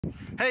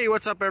Hey,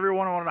 what's up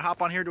everyone? I wanted to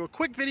hop on here to a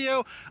quick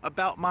video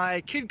about my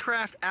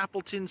KidKraft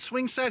Appleton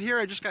swing set here.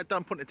 I just got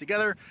done putting it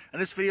together,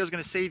 and this video is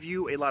going to save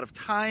you a lot of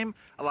time,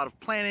 a lot of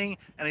planning,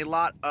 and a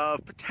lot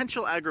of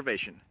potential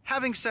aggravation.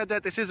 Having said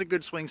that, this is a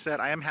good swing set.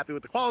 I am happy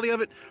with the quality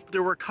of it, but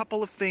there were a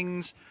couple of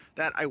things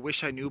that I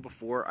wish I knew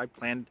before I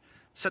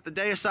set the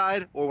day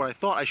aside, or what I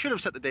thought I should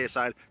have set the day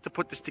aside to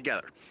put this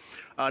together.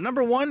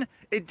 Number one,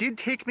 it did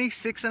take me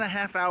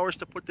 6.5 hours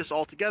to put this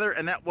all together,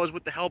 and that was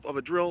with the help of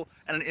a drill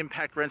and an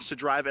impact wrench to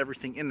drive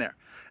everything in there.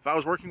 If I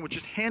was working with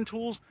just hand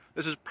tools,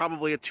 this is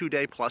probably a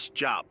 2-day plus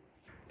job.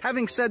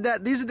 Having said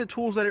that, these are the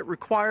tools that it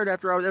required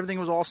after everything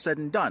was all said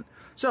and done.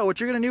 So what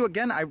you're going to do,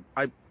 again, I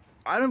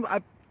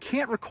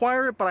can't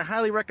require it, but I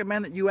highly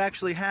recommend that you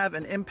actually have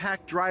an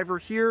impact driver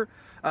here,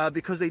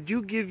 because they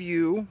do give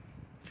you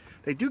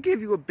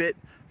a bit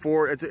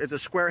for it's a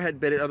square head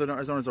bit,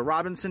 otherwise known as a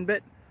Robertson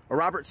bit.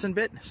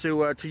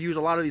 So to use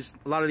a lot of these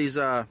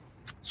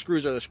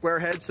screws are the square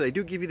heads, so they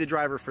do give you the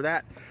driver for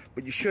that.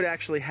 But you should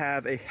actually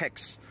have a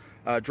hex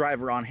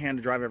driver on hand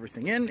to drive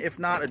everything in. If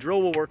not, a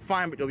drill will work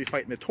fine, but you'll be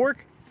fighting the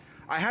torque.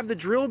 I have the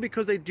drill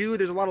because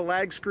there's a lot of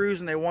lag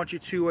screws, and they want you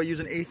to use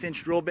an 1/8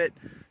 inch drill bit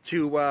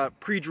to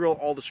pre-drill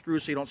all the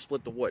screws so you don't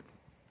split the wood.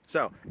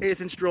 So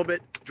 1/8 inch drill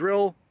bit,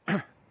 drill,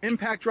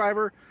 impact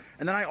driver,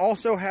 and then I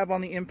also have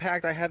on the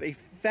impact, I have a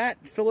fat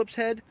Phillips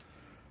head,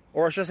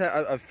 or it's just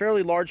a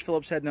fairly large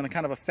Phillips head, and then a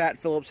kind of a fat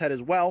Phillips head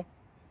as well.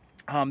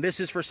 This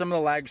is for some of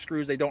the lag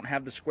screws. They don't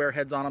have the square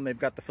heads on them. They've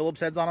got the Phillips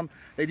heads on them.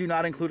 They do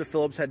not include a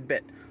Phillips head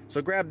bit.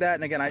 So grab that,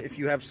 and again, if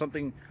you have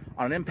something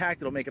on an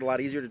impact, it'll make it a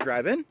lot easier to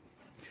drive in.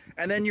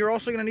 And then you're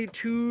also going to need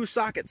 2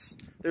 sockets.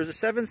 There's a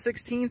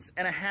 7/16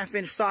 and a 1/2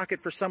 inch socket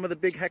for some of the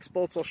big hex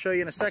bolts I'll show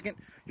you in a second.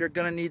 You're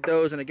going to need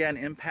those, and again,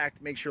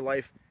 impact makes your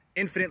life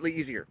infinitely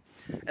easier.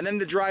 And then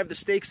to drive the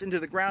stakes into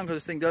the ground, because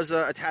this thing does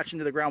attach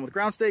into the ground with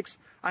ground stakes,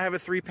 I have a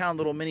 3-pound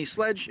little mini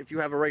sledge. If you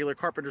have a regular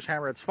carpenter's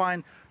hammer, it's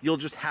fine. You'll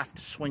just have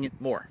to swing it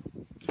more.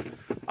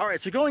 All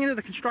right, so going into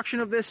the construction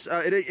of this,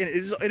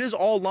 it is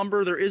all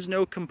lumber. There is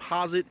no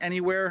composite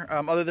anywhere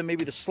other than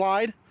maybe the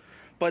slide.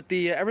 But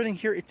everything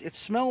here, it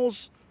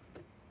smells,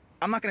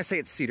 I'm not going to say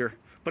it's cedar,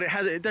 but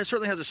it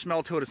certainly has a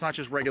smell to it. It's not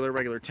just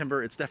regular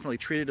timber. It's definitely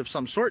treated of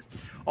some sort.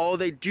 Although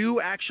they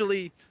do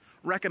actually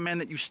recommend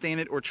that you stain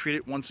it or treat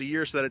it once a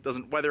year so that it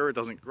doesn't weather, it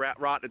doesn't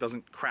rot, it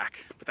doesn't crack.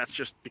 But that's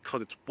just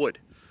because it's wood.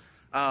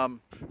 Now,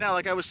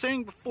 like I was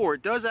saying before,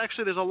 it does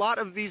actually, there's a lot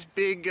of these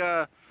big,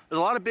 there's a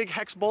lot of big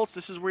hex bolts.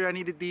 This is where I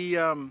needed the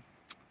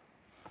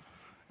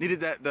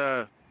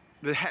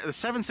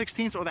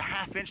 7/16 or the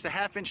 1/2 inch. The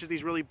 1/2 inch is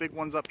these really big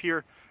ones up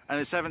here, and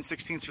the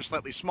 7/16 are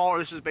slightly smaller.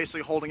 This is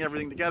basically holding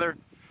everything together.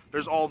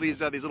 There's all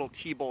these little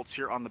T-bolts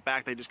here on the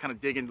back. They just kind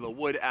of dig into the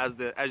wood as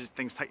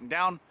things tighten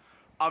down.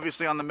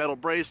 Obviously on the metal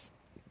brace,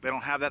 they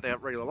don't have that. They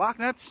have regular lock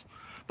nuts.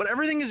 But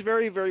everything is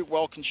very, very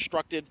well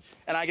constructed.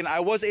 And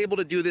I was able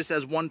to do this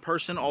as one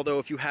person, although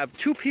if you have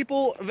 2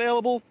 people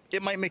available,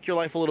 it might make your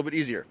life a little bit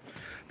easier.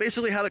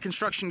 Basically how the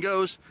construction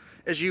goes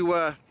is you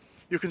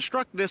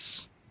construct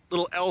this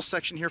little L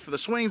section here for the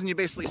swings, and you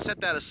basically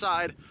set that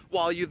aside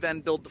while you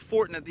then build the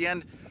fort. And at the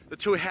end, the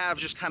 2 halves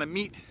just kind of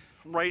meet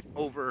right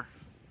over.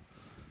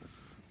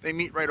 They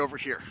meet right over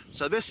here.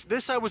 So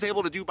this I was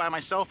able to do by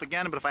myself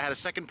again, but if I had a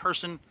second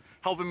person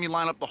helping me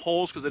line up the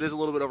holes, because it is a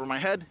little bit over my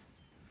head,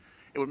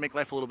 it would make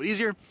life a little bit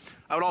easier.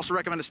 I would also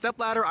recommend a step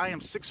ladder. I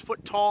am 6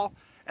 foot tall,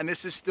 and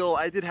this is still,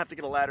 I did have to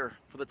get a ladder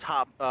for the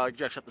top. You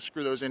actually have to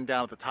screw those in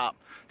down at the top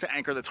to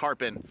anchor the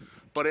tarp in.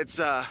 But it's,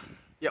 yeah,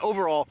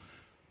 overall,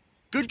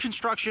 good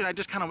construction. I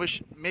just kind of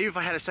wish maybe if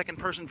I had a second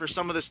person for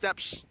some of the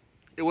steps,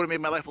 it would have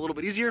made my life a little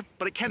bit easier,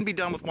 but it can be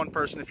done with one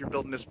person if you're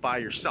building this by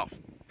yourself.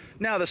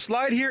 Now the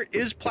slide here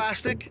is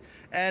plastic,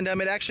 and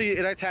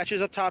it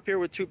attaches up top here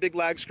with 2 big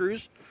lag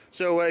screws.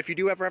 So if you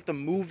do ever have to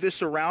move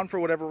this around for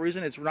whatever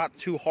reason, it's not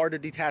too hard to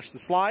detach the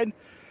slide.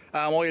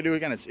 All you do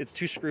again, it's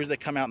 2 screws that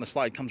come out and the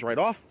slide comes right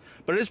off.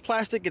 But it is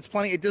plastic, it's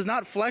plenty. It does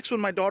not flex when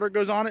my daughter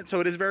goes on it,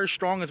 so it is very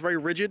strong, it's very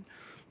rigid.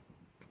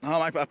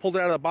 I pulled it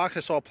out of the box,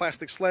 I saw a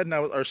plastic sled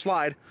or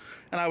slide,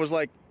 and I was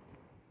like,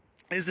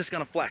 is this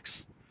gonna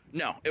flex?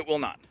 No, it will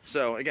not.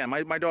 So again,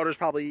 my daughter's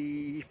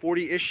probably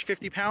 40-ish,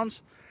 50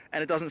 pounds,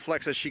 and it doesn't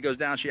flex as she goes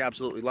down. She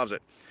absolutely loves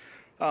it.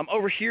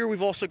 Over here,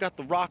 we've also got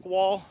the rock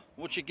wall,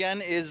 which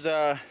again is,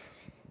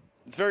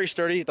 it's very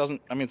sturdy. It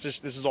doesn't,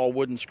 this is all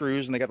wooden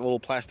screws, and they got the little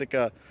plastic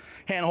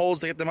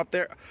handholds to get them up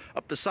there,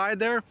 up the side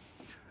there.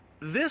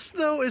 This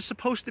though is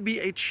supposed to be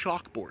a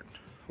chalkboard,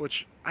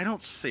 which I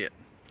don't see it.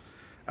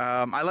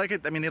 I like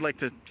it. They like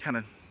to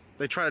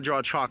they try to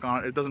draw chalk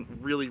on it. It doesn't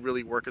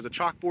really work as a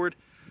chalkboard,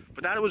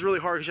 but that was really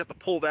hard because you have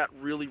to pull that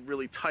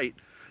really tight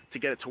to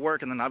get it to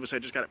work. And then obviously I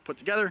just got it put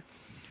together.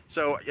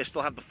 So I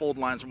still have the fold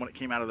lines from when it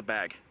came out of the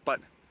bag. But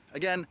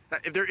again,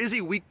 if there is a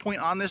weak point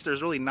on this,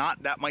 there's really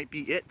not. That might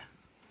be it.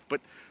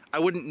 But I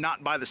wouldn't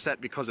not buy the set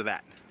because of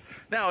that.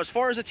 Now, as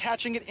far as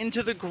attaching it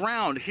into the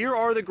ground, here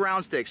are the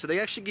ground stakes. So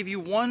they actually give you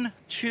 1,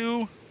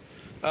 2,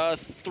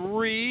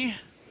 3,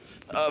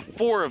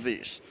 4 of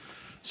these.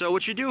 So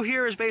what you do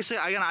here is basically,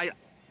 again,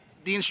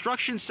 the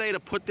instructions say to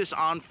put this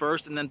on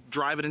first and then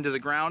drive it into the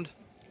ground.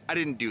 I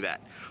didn't do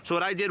that. So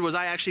what I did was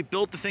I actually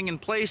built the thing in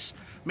place,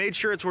 made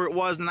sure it's where it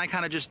was, and I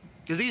kind of just,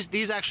 because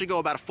these actually go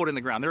about a foot in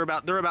the ground. They're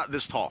about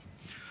this tall.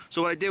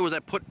 So what I did was I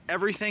put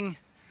everything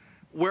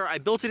where I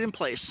built it in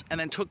place, and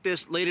then took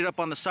this, laid it up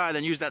on the side,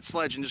 then used that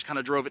sledge and just kind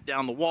of drove it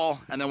down the wall.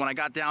 And then when I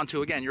got down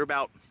to, again, you're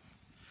about,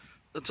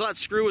 until that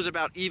screw was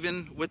about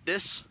even with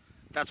this,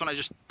 that's when I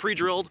just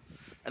pre-drilled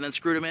and then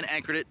screwed them in,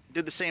 anchored it,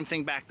 did the same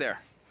thing back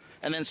there.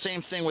 And then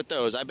same thing with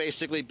those. I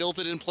basically built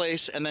it in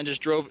place and then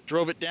just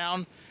drove it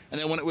down. And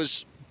then when it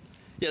was,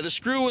 yeah, the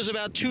screw was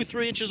about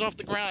 2-3 inches off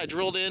the ground, I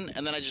drilled in,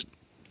 and then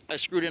I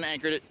screwed in,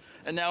 anchored it,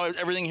 and now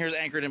everything here is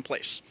anchored in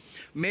place.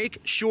 Make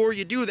sure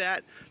you do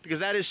that, because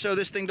that is so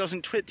this thing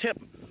doesn't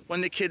tip when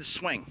the kids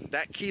swing.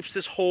 That keeps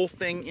this whole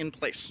thing in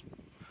place.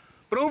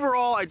 But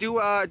overall, I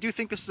do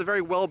think this is a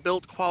very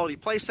well-built, quality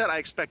playset. I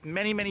expect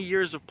many, many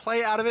years of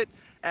play out of it,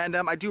 and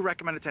I do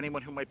recommend it to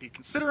anyone who might be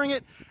considering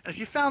it. And if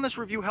you found this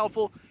review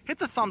helpful, hit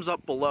the thumbs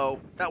up below.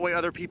 That way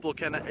other people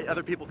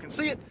can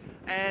see it,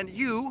 and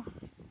you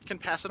can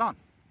pass it on.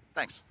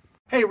 Thanks.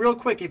 Hey, real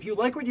quick, if you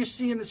like what you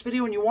see in this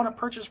video and you want to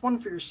purchase one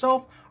for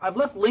yourself, I've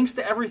left links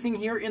to everything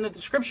here in the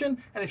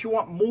description. And if you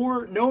want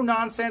more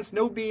no-nonsense,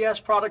 no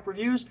BS product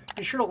reviews,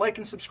 be sure to like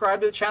and subscribe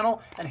to the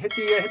channel and hit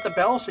the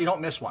bell so you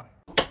don't miss one.